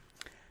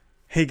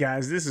Hey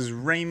guys, this is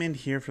Raymond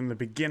here from the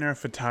Beginner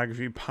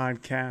Photography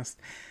Podcast,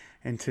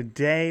 and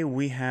today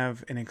we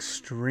have an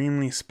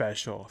extremely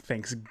special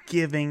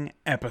Thanksgiving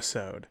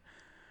episode.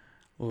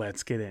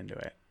 Let's get into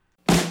it.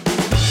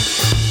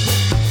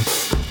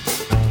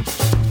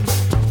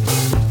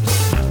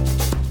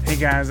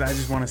 Hey guys, I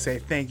just want to say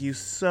thank you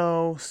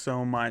so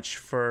much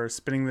for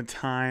spending the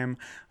time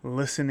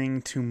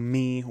listening to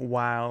me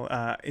while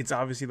it's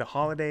obviously the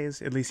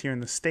holidays, at least here in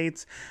the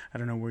States. I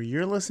don't know where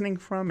you're listening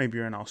from. Maybe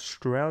you're in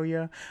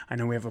Australia. I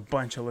know we have a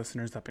bunch of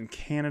listeners up in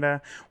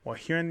Canada. While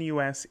here in the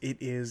US, it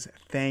is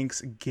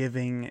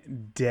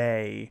Thanksgiving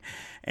Day.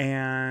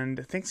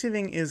 And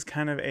Thanksgiving is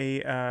kind of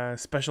a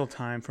special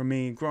time for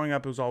me. Growing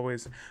up, it was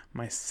always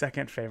my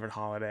second favorite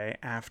holiday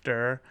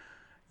after,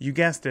 you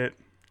guessed it,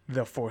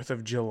 the 4th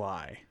of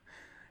July.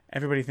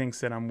 Everybody thinks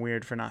that I'm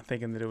weird for not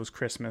thinking that it was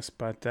Christmas,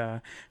 but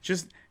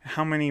just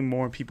how many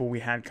more people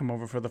we had come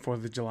over for the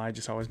 4th of July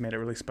just always made it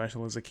really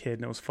special as a kid,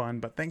 and it was fun.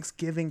 But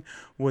Thanksgiving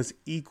was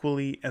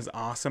equally as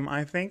awesome,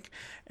 I think.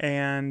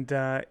 And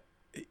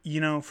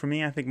for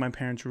me, I think my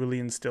parents really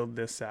instilled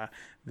this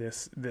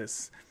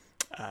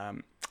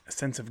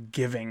sense of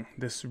giving,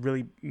 this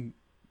really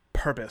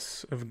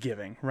purpose of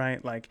giving,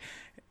 right? Like,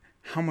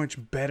 how much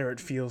better it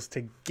feels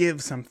to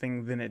give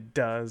something than it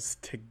does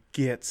to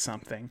get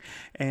something.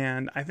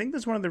 And I think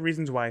that's one of the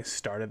reasons why I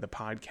started the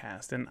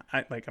podcast. And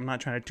I'm not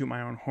trying to toot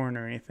my own horn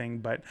or anything,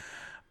 but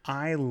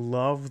I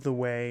love the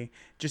way,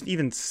 just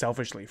even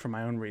selfishly for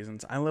my own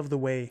reasons, I love the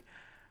way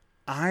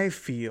I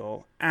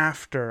feel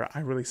after I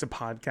release a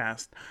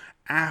podcast,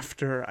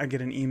 after I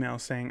get an email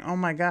saying, oh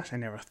my gosh, I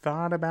never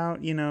thought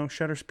about,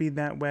 shutter speed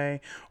that way,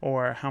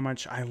 or how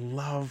much I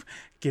love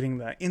getting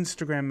the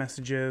Instagram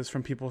messages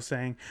from people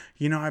saying,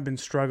 I've been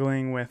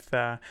struggling with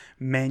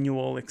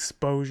manual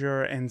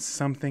exposure and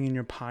something in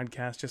your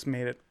podcast just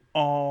made it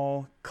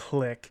all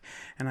click,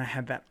 and I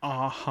had that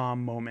aha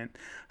moment.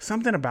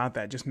 Something about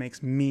that just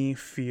makes me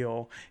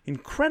feel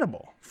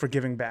incredible for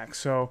giving back.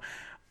 So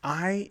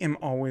I am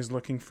always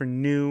looking for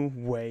new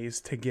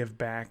ways to give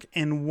back.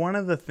 And one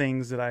of the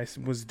things that I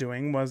was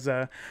doing was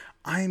I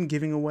am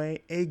giving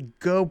away a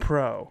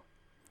GoPro.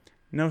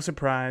 No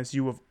surprise,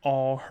 you have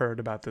all heard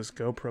about this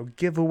GoPro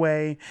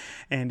giveaway.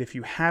 And if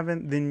you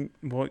haven't, then,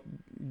 well,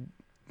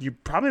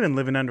 you've probably been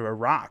living under a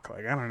rock.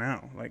 I don't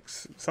know,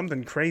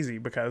 something crazy,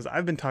 because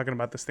I've been talking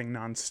about this thing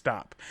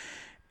nonstop.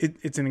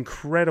 It's an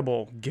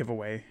incredible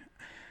giveaway.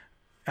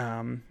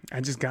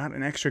 I just got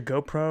an extra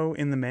GoPro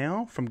in the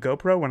mail from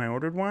GoPro when I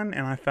ordered one,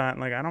 and I thought,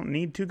 I don't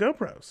need 2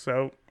 GoPros,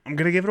 so I'm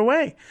going to give it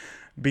away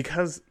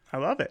because I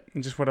love it.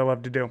 It's just what I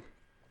love to do.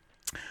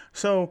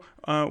 So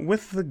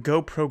with the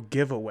GoPro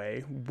giveaway,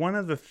 one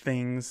of the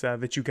things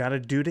that you got to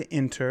do to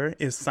enter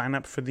is sign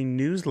up for the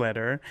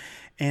newsletter.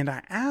 And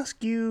I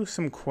ask you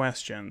some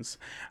questions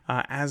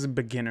as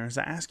beginners.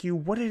 I ask you,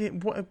 what are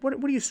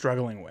you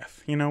struggling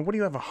with? What do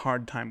you have a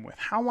hard time with?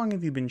 How long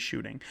have you been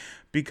shooting?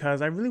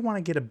 Because I really want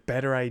to get a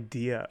better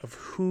idea of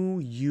who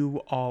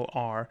you all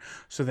are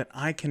so that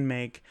I can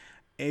make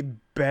a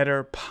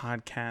better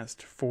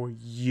podcast for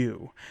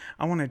you.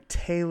 I want to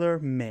tailor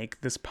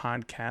make this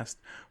podcast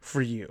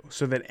for you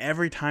so that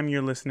every time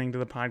you're listening to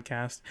the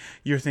podcast,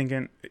 you're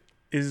thinking,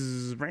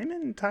 is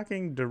Raymond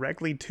talking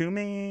directly to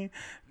me?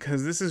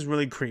 Because this is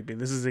really creepy.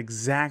 This is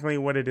exactly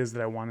what it is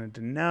that I wanted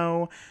to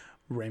know.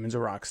 Raymond's a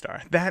rock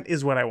star. That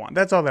is what I want.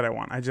 That's all that I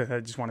want. I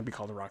just want to be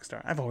called a rock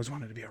star. I've always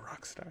wanted to be a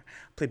rock star.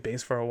 Played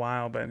bass for a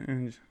while, but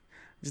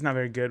just not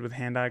very good with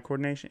hand-eye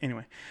coordination.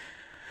 Anyway.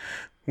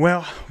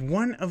 Well,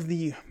 one of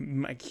the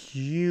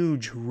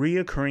huge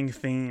reoccurring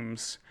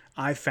themes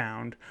I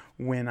found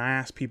when I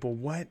asked people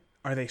what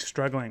are they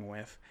struggling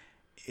with,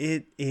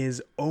 it is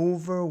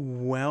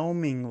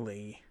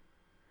overwhelmingly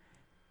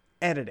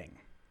editing.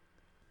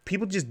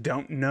 People just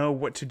don't know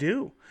what to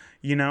do.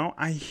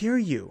 I hear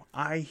you.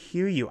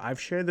 I've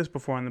shared this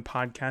before on the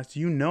podcast.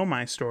 You know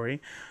my story.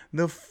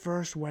 The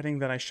first wedding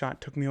that I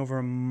shot took me over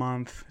a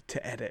month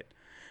to edit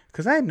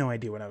because I had no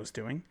idea what I was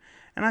doing.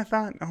 And I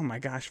thought, oh my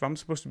gosh, if I'm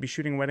supposed to be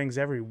shooting weddings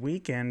every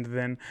weekend,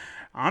 then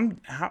how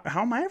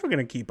am I ever going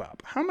to keep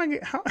up? How am I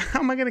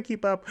going to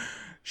keep up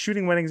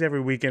shooting weddings every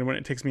weekend when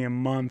it takes me a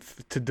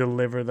month to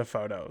deliver the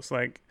photos?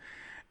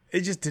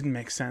 It just didn't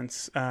make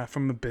sense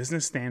from a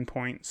business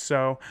standpoint.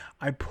 So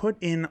I put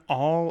in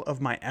all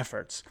of my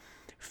efforts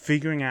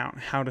figuring out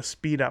how to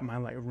speed up my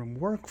Lightroom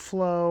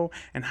workflow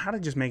and how to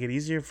just make it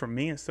easier for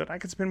me so that I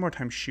could spend more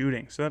time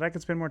shooting, so that I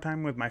could spend more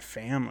time with my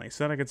family,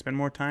 so that I could spend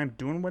more time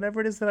doing whatever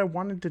it is that I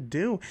wanted to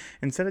do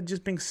instead of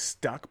just being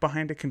stuck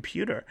behind a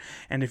computer.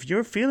 And if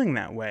you're feeling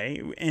that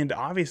way, and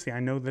obviously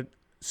I know that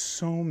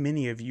so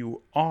many of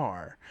you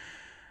are,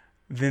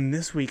 then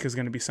this week is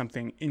going to be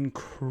something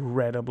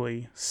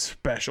incredibly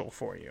special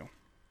for you.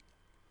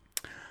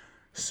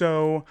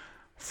 So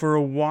for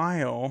a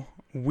while,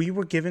 we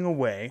were giving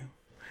away,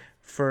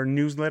 for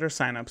newsletter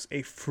signups,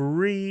 a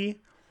free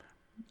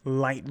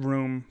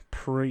Lightroom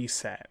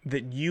preset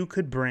that you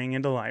could bring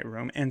into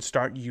Lightroom and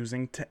start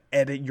using to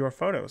edit your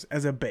photos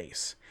as a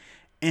base.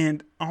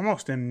 And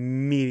almost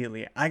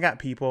immediately, I got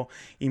people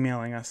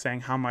emailing us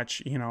saying how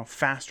much,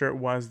 faster it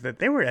was that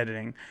they were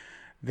editing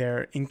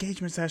their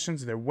engagement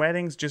sessions, their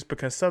weddings, just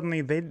because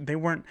suddenly they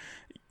weren't,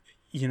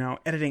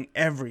 editing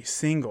every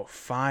single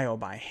file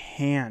by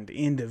hand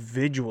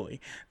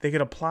individually. They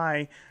could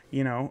apply,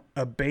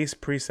 a base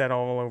preset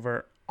all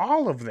over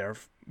all of their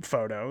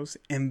photos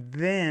and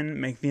then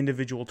make the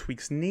individual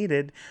tweaks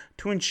needed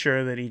to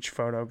ensure that each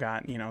photo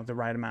got, the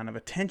right amount of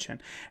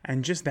attention.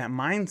 And just that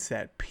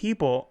mindset,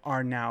 people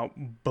are now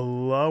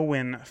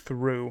blowing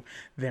through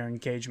their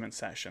engagement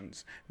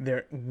sessions,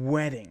 their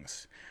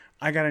weddings.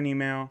 I got an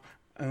email.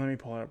 Let me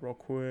pull it up real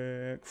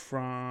quick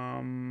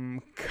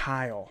from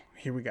Kyle.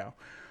 Here we go.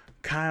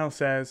 Kyle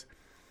says,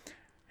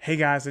 "Hey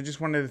guys, I just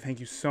wanted to thank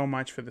you so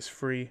much for this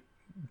free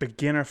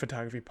beginner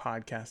photography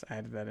podcast." I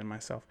added that in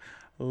myself.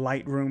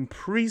 Lightroom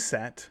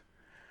preset.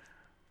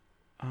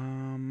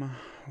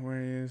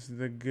 Where is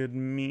the good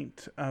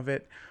meat of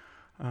it?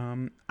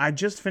 I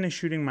just finished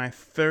shooting my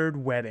third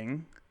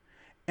wedding,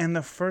 and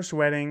the first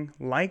wedding,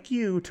 like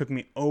you, took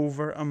me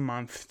over a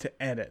month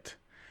to edit.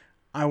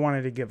 I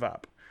wanted to give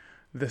up.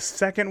 The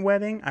second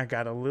wedding, I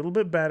got a little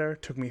bit better,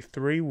 took me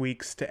 3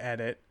 weeks to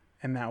edit,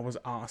 and that was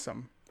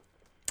awesome.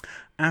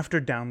 After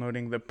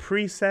downloading the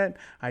preset,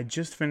 I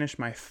just finished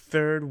my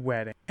third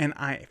wedding, and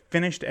I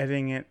finished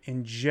editing it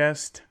in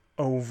just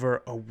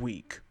over a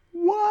week.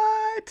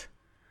 What?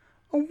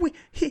 A week?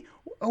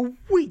 A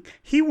week?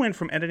 He went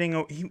from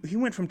editing, he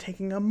went from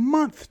taking a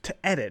month to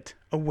edit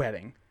a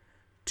wedding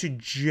to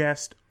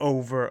just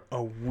over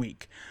a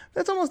week.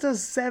 That's almost a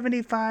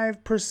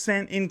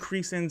 75%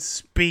 increase in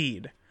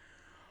speed.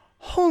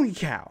 Holy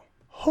cow.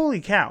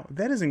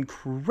 That is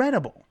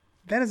incredible.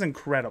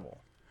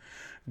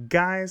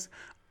 Guys,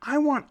 I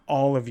want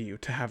all of you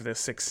to have this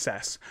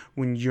success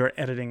when you're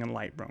editing in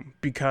Lightroom,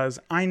 because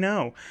I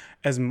know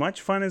as much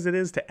fun as it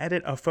is to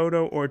edit a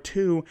photo or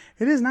two,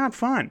 it is not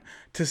fun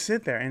to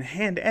sit there and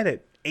hand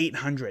edit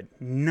 800,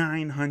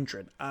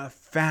 900,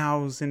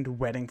 1,000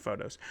 wedding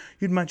photos.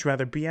 You'd much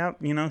rather be out,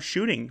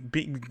 shooting,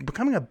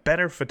 becoming a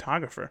better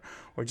photographer,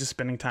 or just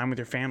spending time with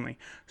your family.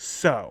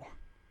 So,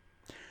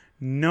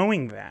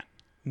 knowing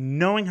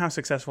how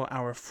successful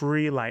our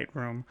free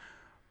Lightroom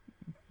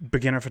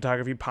beginner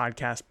photography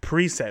podcast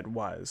preset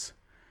was,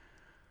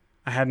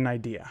 I had an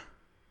idea.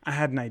 I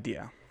have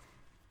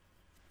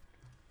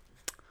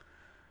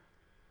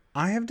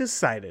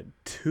decided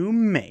to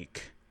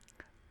make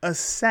a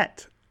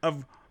set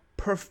of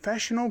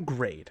professional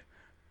grade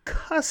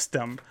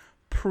custom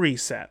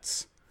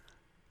presets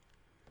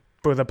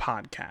for the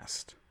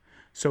podcast.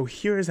 So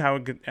here's how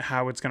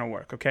it's going to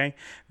work, okay?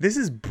 This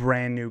is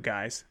brand new,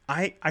 guys.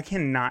 I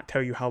cannot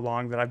tell you how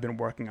long that I've been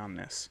working on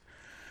this.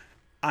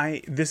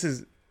 This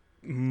is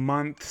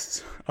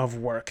months of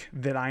work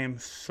that I am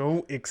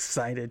so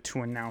excited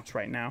to announce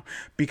right now,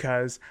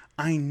 because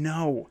I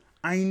know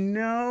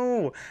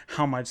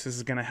how much this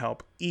is going to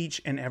help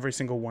each and every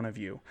single one of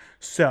you.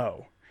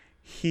 So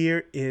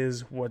here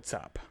is what's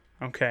up,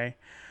 okay?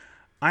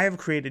 I have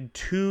created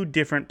 2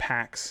 different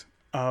packs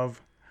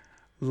of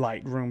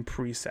Lightroom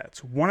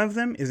presets. One of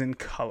them is in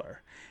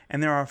color,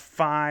 and there are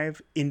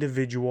 5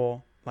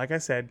 individual, like I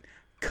said,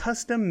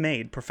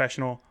 custom-made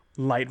professional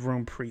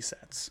Lightroom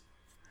presets.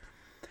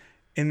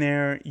 In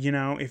there,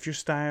 if your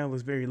style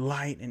is very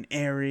light and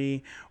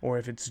airy, or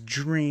if it's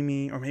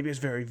dreamy, or maybe it's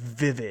very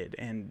vivid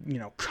and,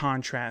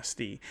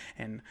 contrasty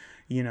and,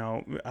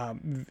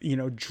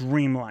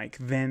 dreamlike,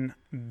 then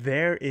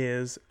there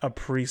is a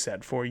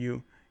preset for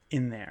you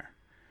in there.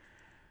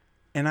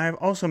 And I've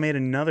also made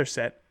another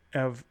set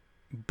of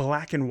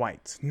black and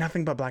whites,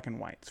 nothing but black and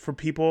whites, for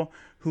people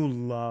who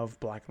love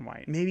black and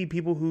white. Maybe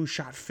people who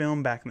shot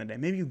film back in the day.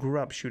 Maybe you grew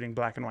up shooting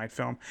black and white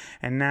film,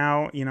 and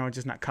now, it's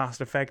just not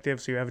cost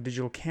effective, so you have a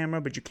digital camera,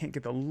 but you can't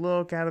get the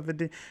look out of the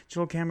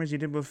digital cameras you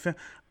did with film.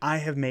 I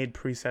have made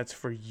presets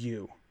for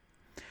you.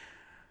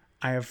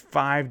 I have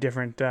 5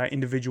 different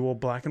individual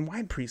black and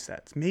white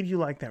presets. Maybe you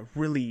like that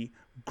really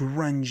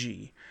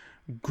grungy,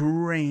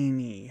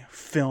 grainy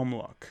film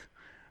look.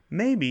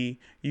 Maybe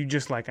you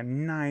just like a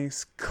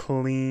nice,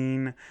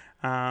 clean,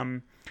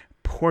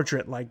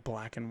 portrait-like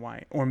black and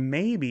white. Or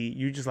maybe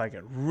you just like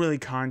it really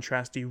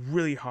contrasty,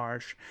 really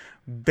harsh,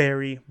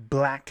 very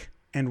black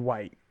and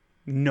white,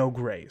 no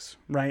grays,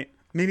 right?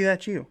 Maybe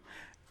that's you.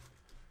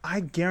 I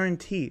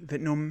guarantee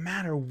that no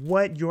matter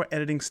what your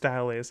editing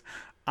style is,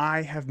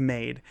 I have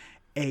made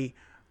a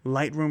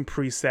Lightroom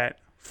preset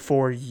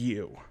for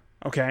you,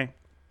 okay?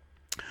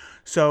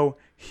 So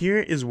here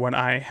is what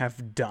I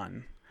have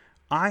done.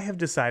 I have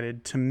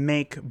decided to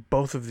make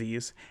both of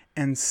these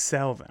and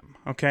sell them,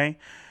 okay?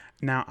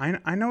 Now,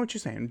 I know what you're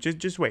saying.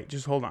 Just wait.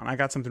 Just hold on. I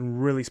got something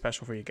really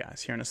special for you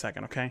guys here in a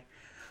second, okay?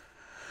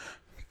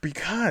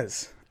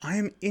 Because I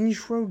am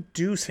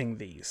introducing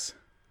these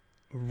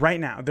right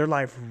now. They're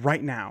live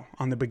right now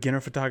on the Beginner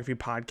Photography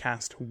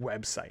Podcast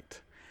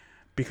website.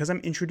 Because I'm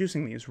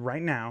introducing these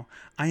right now,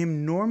 I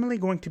am normally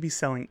going to be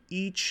selling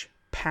each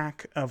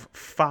pack of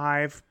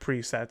 5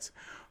 presets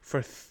for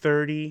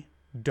 $30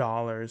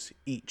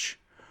 each,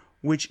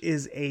 which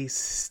is a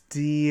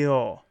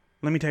steal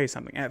let me tell you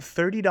something. At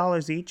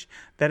 $30 each,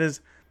 that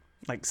is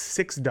like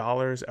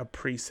 $6 a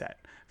preset.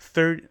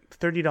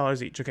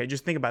 $30 each. Okay,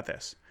 just think about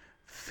this.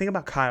 Think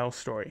about Kyle's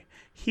story.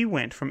 He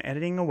went from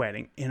editing a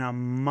wedding in a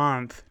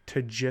month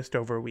to just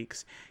over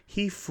weeks.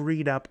 He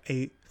freed up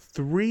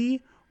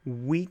 3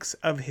 weeks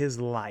of his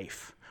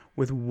life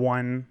with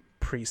one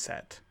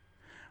preset.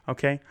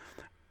 Okay?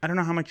 I don't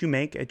know how much you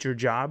make at your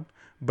job,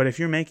 but if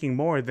you're making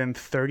more than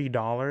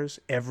 $30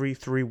 every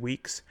 3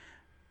 weeks,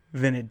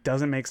 then it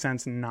doesn't make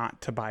sense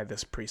not to buy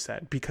this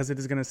preset because it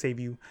is going to save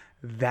you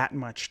that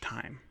much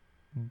time.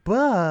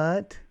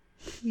 But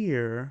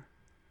here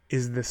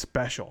is the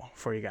special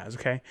for you guys,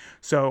 okay?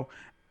 So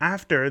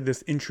after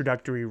this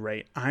introductory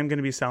rate, I'm going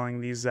to be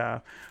selling these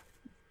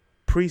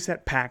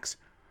preset packs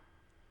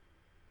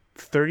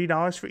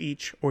 $30 for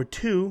each, or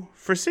 2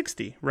 for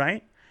 $60,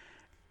 right?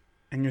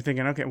 And you're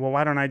thinking, okay, well,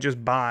 why don't I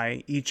just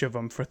buy each of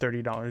them for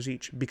 $30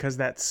 each? Because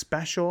that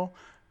special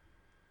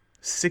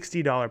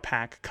 $60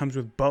 pack comes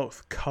with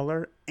both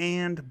color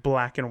and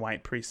black and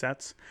white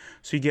presets.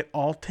 So you get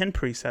all 10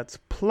 presets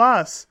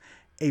plus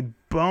a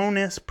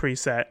bonus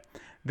preset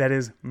that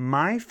is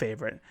my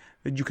favorite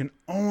that you can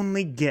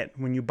only get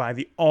when you buy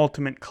the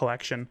ultimate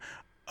collection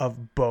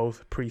of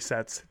both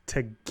presets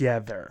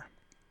together.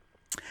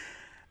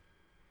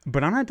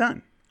 But I'm not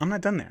done. I'm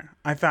not done there.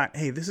 I thought,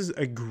 hey, this is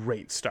a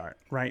great start,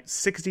 right?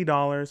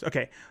 $60.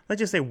 Okay, let's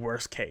just say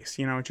worst case,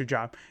 at your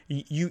job.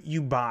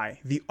 You buy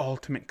the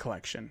ultimate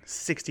collection,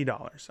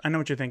 $60. I know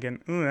what you're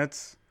thinking. Ooh,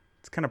 it's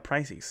kind of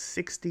pricey.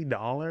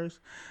 $60?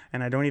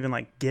 And I don't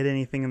even get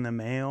anything in the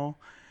mail.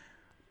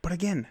 But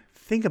again,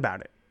 think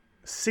about it.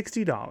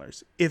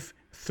 $60. If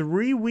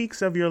 3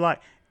 weeks of your life,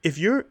 if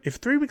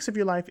 3 weeks of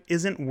your life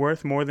isn't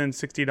worth more than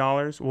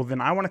 $60, well, then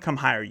I want to come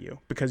hire you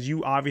because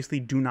you obviously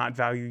do not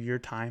value your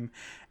time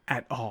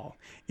at all.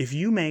 If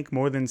you make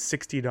more than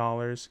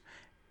 $60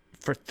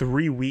 for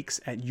 3 weeks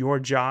at your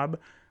job,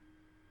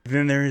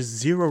 then there is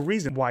zero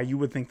reason why you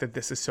would think that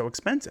this is so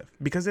expensive,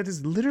 because it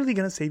is literally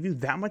going to save you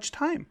that much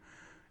time.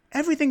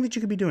 Everything that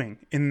you could be doing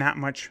in that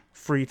much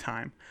free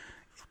time,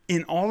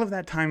 in all of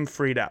that time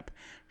freed up,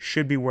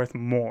 should be worth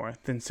more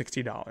than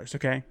 $60,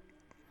 okay?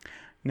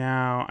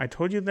 Now, I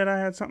told you that I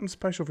had something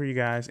special for you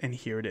guys, and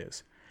here it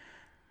is.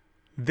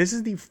 This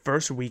is the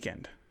first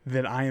weekend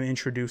that I am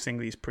introducing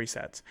these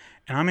presets,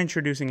 and I'm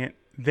introducing it.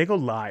 They go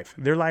live.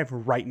 They're live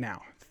right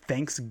now,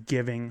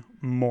 Thanksgiving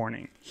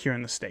morning here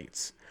in the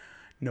States,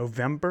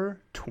 November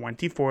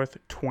 24th,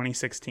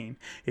 2016.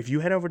 If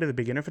you head over to the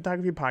Beginner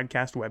Photography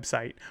Podcast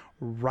website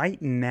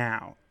right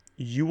now,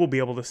 you will be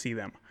able to see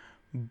them.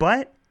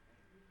 But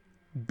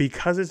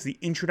because it's the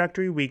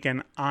introductory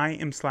weekend, I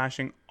am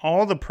slashing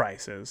all the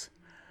prices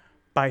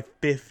by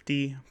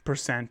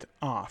 50%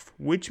 off,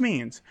 which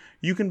means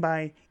you can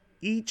buy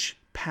each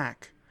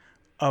pack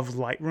of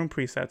Lightroom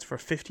presets for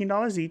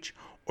 $15 each,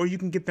 or you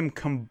can get them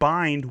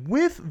combined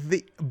with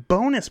the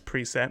bonus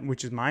preset,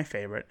 which is my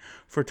favorite,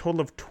 for a total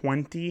of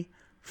 $25.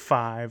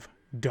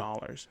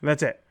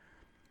 That's it.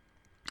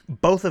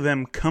 Both of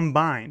them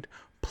combined,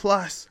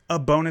 plus a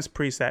bonus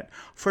preset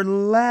for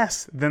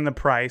less than the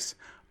price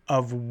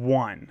of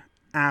one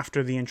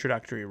after the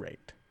introductory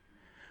rate.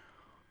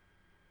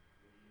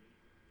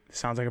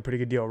 Sounds like a pretty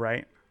good deal,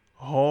 right?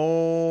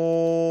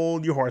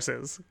 Hold your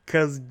horses,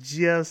 because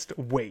just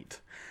wait.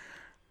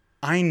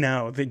 I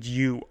know that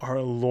you are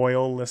a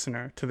loyal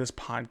listener to this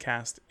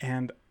podcast,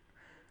 and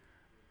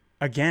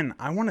again,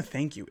 I want to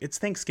thank you. It's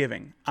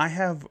Thanksgiving. I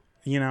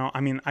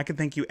could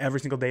thank you every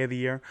single day of the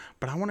year,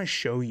 but I want to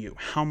show you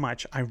how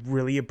much I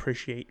really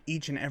appreciate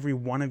each and every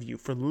one of you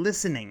for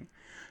listening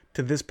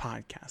to this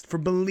podcast, for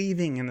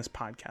believing in this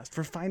podcast,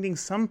 for finding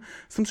some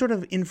sort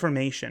of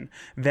information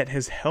that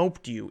has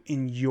helped you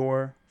in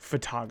your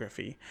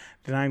photography,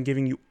 that I'm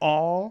giving you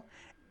all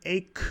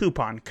a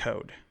coupon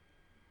code.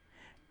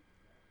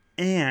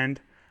 And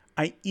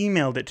I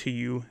emailed it to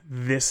you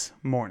this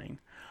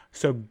morning.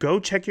 So go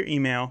check your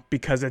email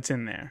because it's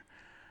in there.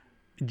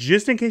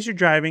 Just in case you're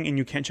driving and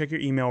you can't check your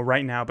email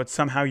right now, but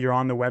somehow you're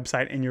on the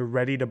website and you're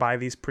ready to buy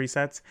these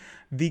presets,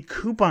 the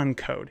coupon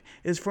code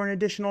is for an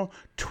additional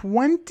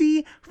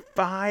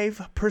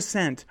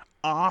 25%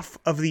 off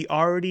of the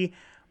already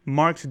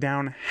marked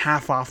down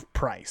half off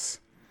price.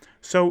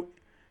 So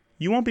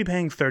you won't be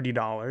paying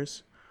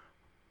 $30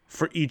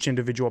 for each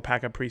individual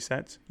pack of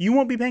presets. You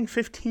won't be paying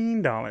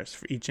 $15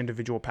 for each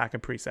individual pack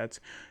of presets.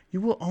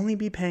 You will only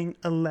be paying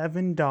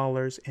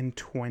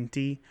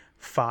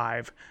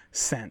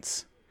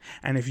 $11.25.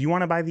 And if you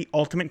want to buy the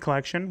Ultimate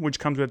Collection, which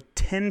comes with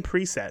 10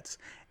 presets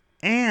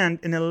and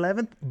an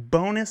 11th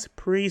bonus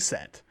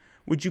preset,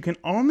 which you can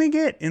only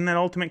get in that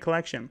Ultimate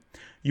Collection,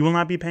 you will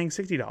not be paying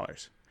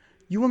 $60.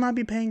 You will not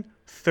be paying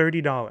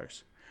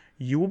 $30.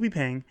 You will be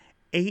paying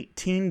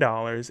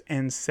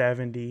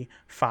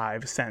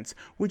 $18.75,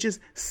 which is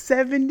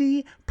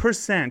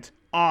 70%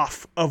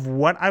 off of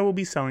what I will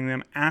be selling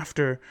them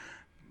after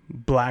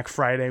Black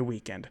Friday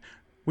weekend,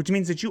 which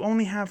means that you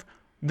only have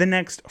the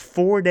next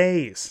 4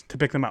 days to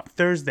pick them up.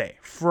 Thursday,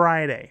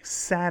 Friday,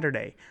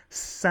 Saturday,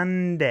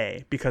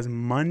 Sunday, because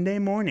Monday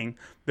morning,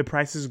 the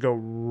prices go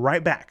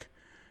right back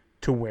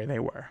to where they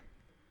were.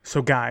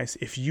 So guys,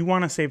 if you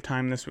want to save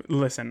time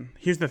listen,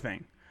 here's the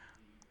thing.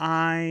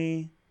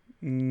 I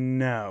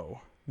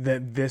know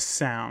that this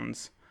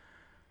sounds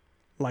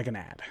like an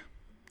ad.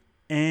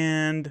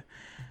 And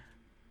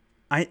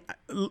I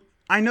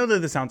know that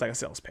this sounds like a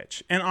sales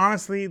pitch. And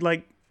honestly,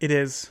 like, it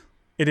is.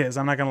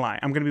 I'm not going to lie.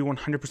 I'm going to be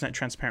 100%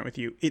 transparent with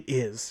you. It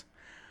is.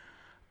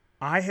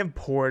 I have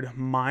poured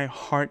my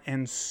heart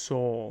and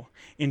soul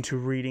into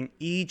reading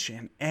each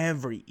and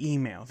every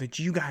email that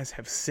you guys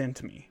have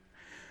sent me,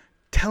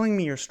 telling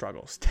me your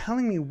struggles,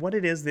 telling me what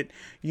it is that,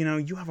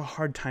 you have a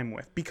hard time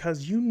with,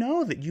 because you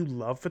know that you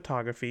love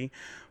photography,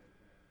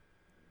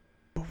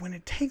 but when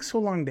it takes so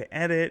long to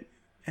edit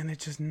and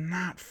it's just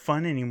not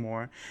fun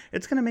anymore,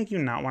 it's going to make you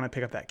not want to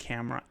pick up that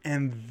camera,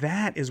 and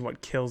that is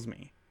what kills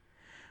me.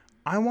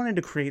 I wanted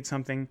to create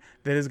something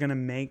that is going to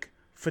make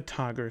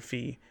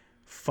photography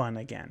fun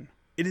again.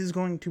 It is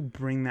going to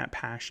bring that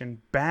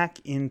passion back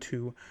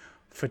into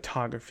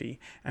photography,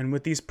 and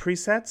with these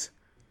presets,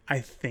 I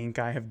think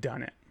I have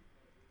done it.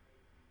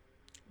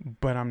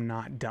 But I'm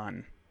not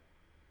done.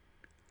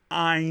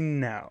 I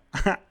know.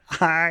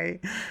 I'm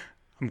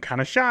kind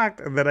of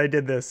shocked that I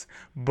did this.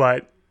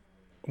 But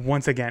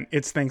once again,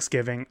 it's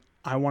Thanksgiving.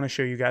 I want to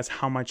show you guys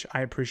how much I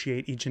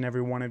appreciate each and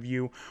every one of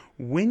you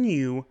when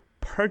you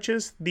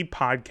purchase the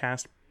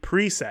podcast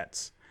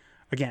presets.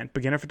 Again,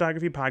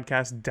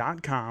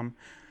 beginnerphotographypodcast.com.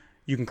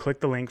 You can click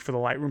the link for the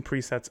Lightroom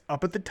presets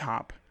up at the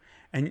top.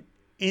 And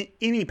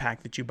any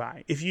pack that you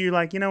buy, if you're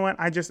like, you know what,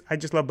 I just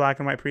love black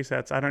and white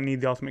presets, I don't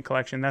need the ultimate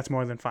collection, that's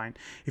more than fine.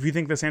 If you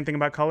think the same thing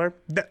about color,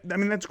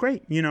 that's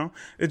great.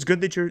 It's good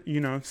that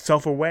you're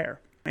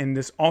self-aware. And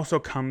this also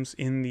comes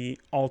in the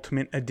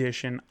ultimate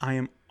edition. I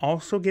am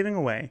also giving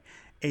away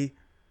a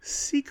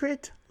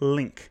secret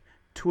link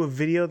to a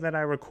video that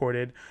I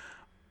recorded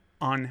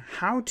on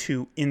how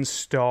to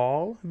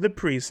install the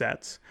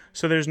presets.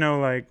 So there's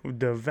no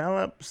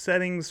develop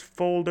settings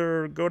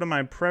folder, go to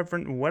my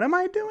preference. What am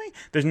I doing?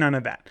 There's none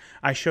of that.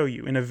 I show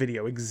you in a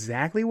video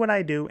exactly what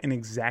I do and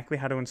exactly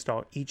how to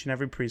install each and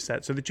every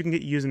preset so that you can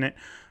get using it,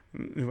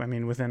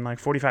 within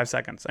 45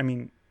 seconds.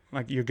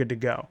 You're good to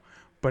go.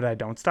 But I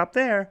don't stop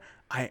there.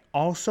 I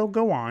also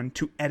go on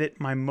to edit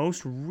my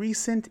most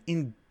recent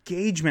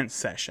engagement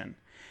session.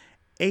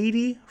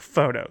 80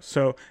 photos.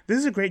 So this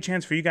is a great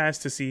chance for you guys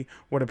to see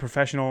what a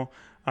professional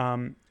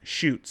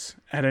shoots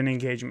at an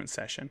engagement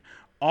session.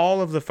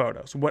 All of the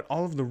photos, what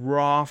all of the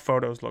raw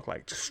photos look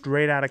like,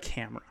 straight out of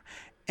camera.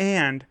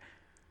 And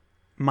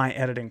my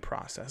editing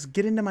process.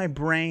 Get into my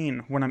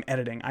brain when I'm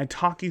editing. I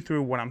talk you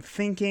through what I'm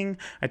thinking.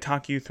 I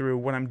talk you through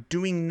what I'm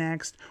doing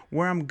next,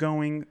 where I'm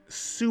going,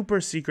 super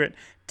secret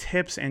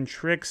tips and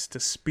tricks to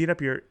speed up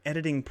your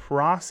editing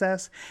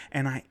process.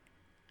 And I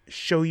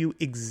show you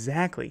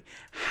exactly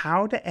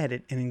how to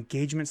edit an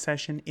engagement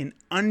session in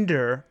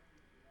under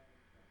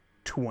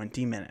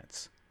 20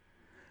 minutes.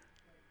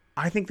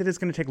 I think that it's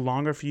going to take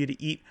longer for you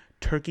to eat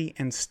turkey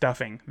and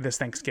stuffing this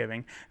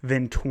Thanksgiving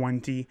than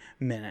 20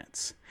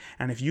 minutes.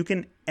 And if you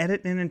can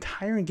edit an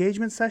entire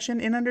engagement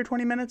session in under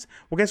 20 minutes,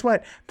 well, guess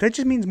what? That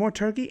just means more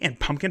turkey and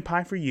pumpkin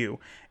pie for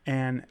you.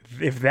 And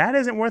if that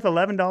isn't worth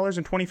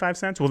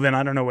 $11.25, well, then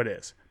I don't know what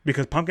is,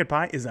 because pumpkin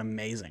pie is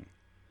amazing.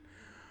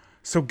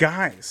 So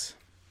guys,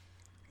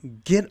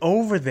 get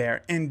over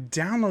there and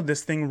download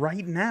this thing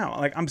right now.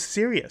 I'm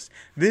serious.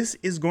 This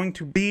is going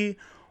to be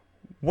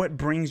what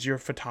brings your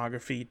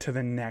photography to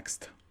the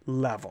next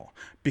level.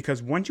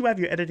 Because once you have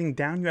your editing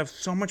down, you have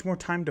so much more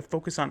time to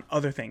focus on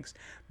other things.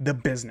 The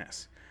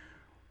business.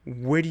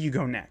 Where do you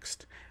go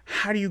next?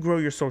 How do you grow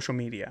your social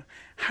media?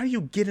 How do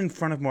you get in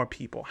front of more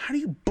people? How do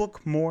you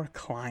book more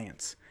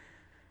clients?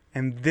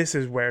 And this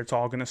is where it's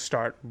all going to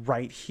start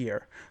right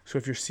here. So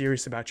if you're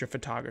serious about your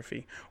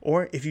photography,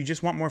 or if you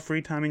just want more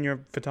free time in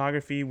your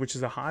photography, which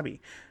is a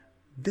hobby,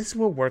 this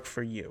will work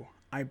for you.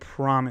 I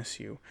promise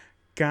you.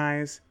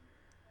 Guys,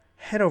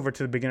 head over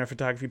to the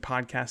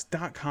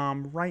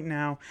beginnerphotographypodcast.com right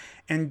now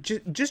and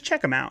just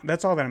check them out.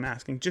 That's all that I'm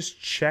asking.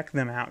 Just check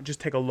them out. Just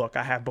take a look.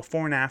 I have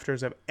before and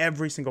afters of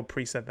every single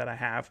preset that I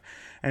have.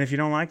 And if you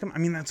don't like them,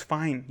 that's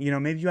fine.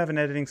 Maybe you have an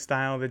editing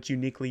style that's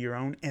uniquely your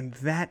own, and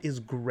that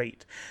is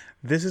great.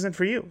 This isn't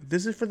for you.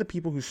 This is for the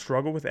people who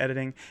struggle with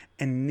editing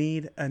and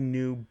need a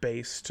new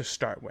base to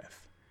start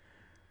with.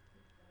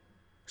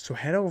 So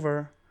head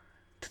over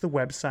to the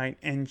website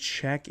and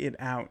check it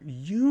out.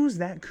 Use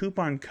that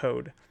coupon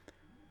code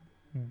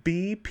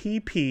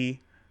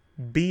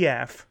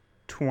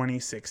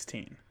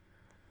BPPBF2016.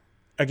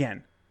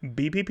 Again,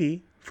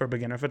 BPP for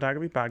Beginner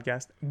Photography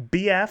Podcast,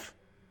 BF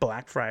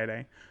Black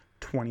Friday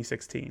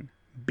 2016.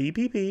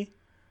 BPP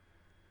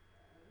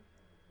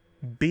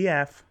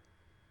BF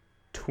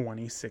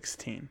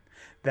 2016.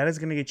 That is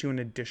going to get you an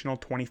additional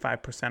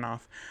 25%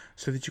 off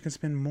so that you can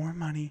spend more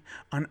money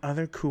on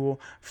other cool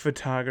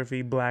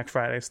photography Black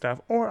Friday stuff,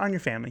 or on your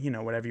family,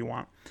 whatever you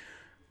want.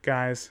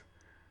 Guys,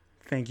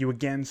 thank you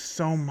again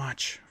so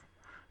much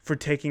for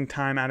taking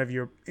time out of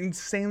your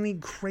insanely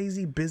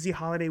crazy busy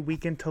holiday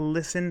weekend to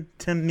listen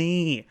to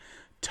me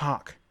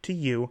talk to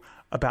you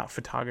about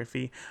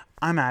photography.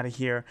 I'm out of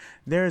here.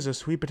 There's a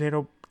sweet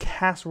potato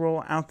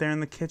casserole out there in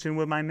the kitchen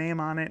with my name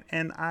on it,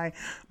 and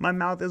my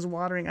mouth is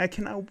watering. I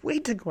cannot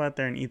wait to go out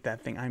there and eat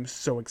that thing. I'm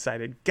so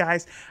excited.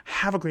 Guys,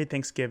 have a great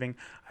Thanksgiving.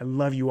 I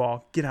love you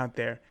all. Get out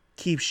there,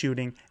 keep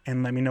shooting,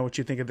 and let me know what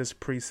you think of this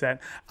preset.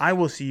 I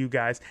will see you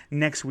guys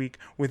next week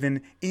with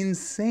an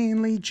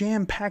insanely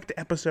jam-packed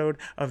episode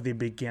of the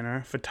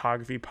Beginner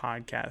Photography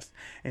Podcast.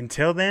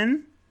 Until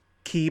then,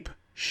 keep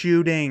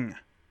shooting.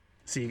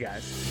 See you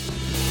guys.